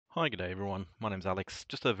Hi, good day everyone. My name's Alex.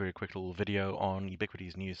 Just a very quick little video on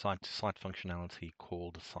Ubiquiti's new site-to-site functionality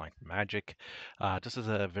called Site Magic. Just as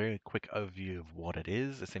a very quick overview of what it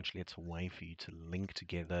is, essentially it's a way for you to link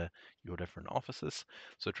together your different offices.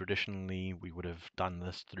 So traditionally we would have done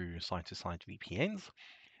this through site-to-site VPNs.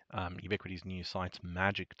 Ubiquiti's new Site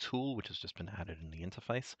Magic tool, which has just been added in the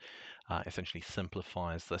interface, essentially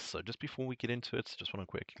simplifies this. So just before we get into it, just want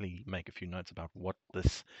to quickly make a few notes about what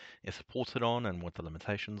this is supported on and what the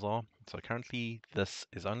limitations are. So currently this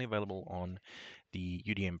is only available on the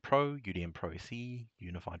UDM Pro, UDM Pro SE,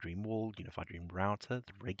 Unified Dream Wall, Unified Dream Router,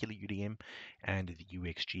 the regular UDM, and the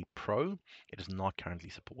UXG Pro. It is not currently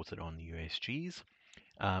supported on the USGs.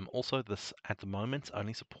 Also, this at the moment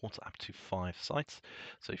only supports up to 5 sites.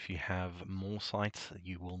 So if you have more sites,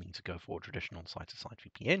 you will need to go for a traditional site-to-site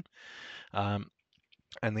VPN. Um,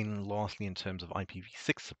 and then lastly, in terms of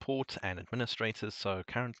IPv6 support and administrators, so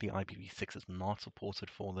currently IPv6 is not supported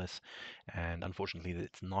for this, and unfortunately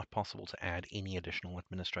it's not possible to add any additional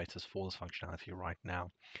administrators for this functionality right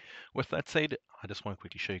now. With that said, I just want to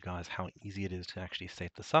quickly show you guys how easy it is to actually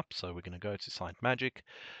set this up. So we're going to go to Site Magic.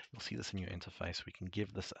 You'll see this in your interface. We can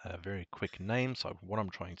give this a very quick name. So what I'm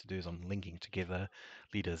trying to do is I'm linking together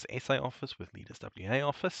Leaders SA Office with Leaders WA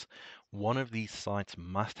Office. One of these sites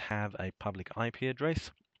must have a public IP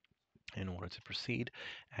address in order to proceed.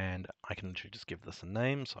 And I can literally just give this a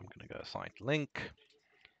name. So I'm going to go Site Link.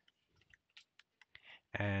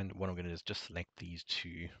 And what I'm going to do is just select these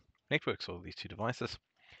two networks or these two devices.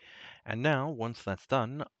 And now, once that's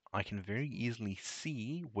done, I can very easily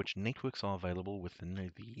see which networks are available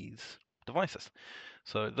within these devices.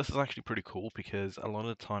 So this is actually pretty cool because a lot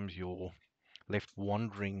of the times you're left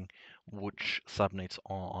wondering which subnets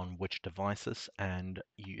are on which devices, and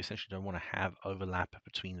you essentially don't want to have overlap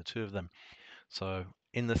between the two of them. So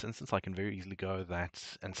in this instance, I can very easily go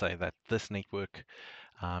that and say that this network,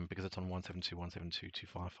 because it's on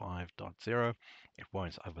 172.172.255.0, it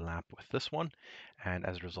won't overlap with this one. And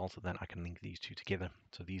as a result of that, I can link these two together.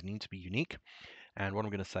 So these need to be unique. And what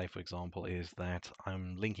I'm going to say, for example, is that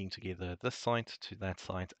I'm linking together this site to that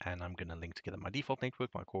site, and I'm going to link together my default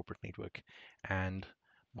network, my corporate network, and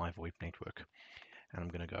my VoIP network. And I'm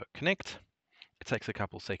going to go connect. It takes a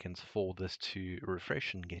couple seconds for this to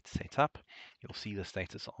refresh and get set up. You'll see the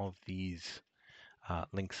status of these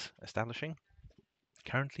links establishing.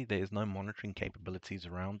 Currently, there is no monitoring capabilities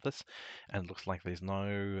around this, and it looks like there's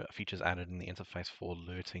no features added in the interface for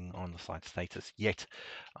alerting on the site status yet,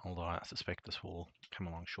 although I suspect this will come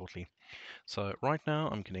along shortly. So right now,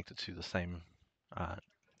 I'm connected to the same,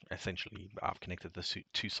 essentially, I've connected the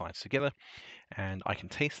two sites together, and I can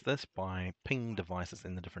test this by pinging devices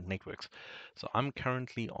in the different networks. So I'm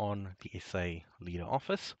currently on the SA Leader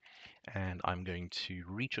Office, and I'm going to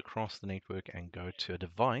reach across the network and go to a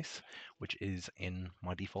device which is in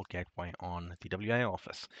my default gateway on the WA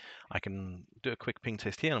office. I can do a quick ping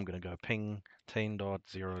test here. I'm going to go ping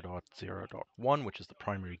 10.0.0.1, which is the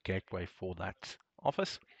primary gateway for that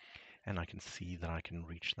office, and I can see that I can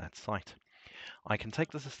reach that site. I can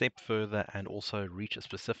take this a step further and also reach a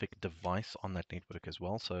specific device on that network as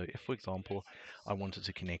well. So if, for example, I wanted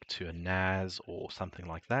to connect to a NAS or something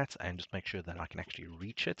like that and just make sure that I can actually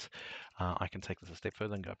reach it, I can take this a step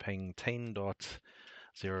further and go ping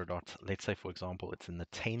 10.0. Let's say, for example, it's in the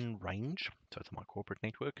 10 range. So it's my corporate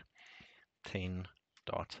network, 10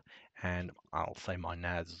 dot, and I'll say my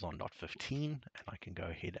NAS is on dot 15, and I can go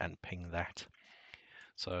ahead and ping that.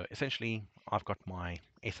 So essentially, I've got my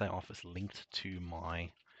SA office linked to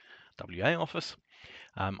my WA office.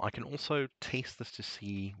 I can also test this to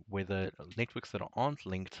see whether networks that aren't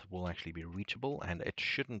linked will actually be reachable, and it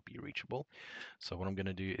shouldn't be reachable. So what I'm going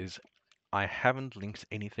to do is I haven't linked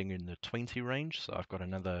anything in the 20 range, so I've got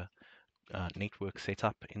another network set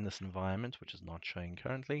up in this environment, which is not showing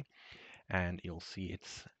currently, and you'll see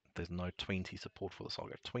there's no 20 support for this. I'll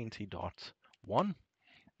go 20.1.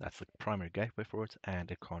 That's the primary gateway for it, and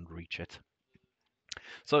it can't reach it.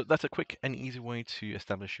 So that's a quick and easy way to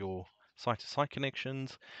establish your site-to-site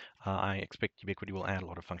connections. I expect Ubiquiti will add a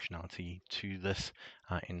lot of functionality to this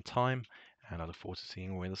in time, and I look forward to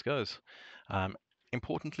seeing where this goes.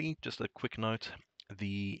 Importantly, just a quick note,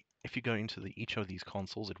 if you go into each of these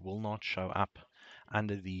consoles, it will not show up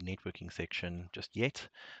under the networking section just yet.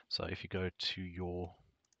 So if you go to your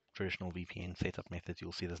traditional VPN setup methods,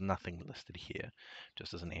 you'll see there's nothing listed here,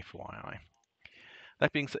 just as an FYI.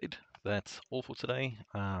 That being said, that's all for today.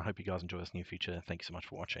 I hope you guys enjoy this new feature. Thank you so much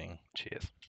for watching. Cheers.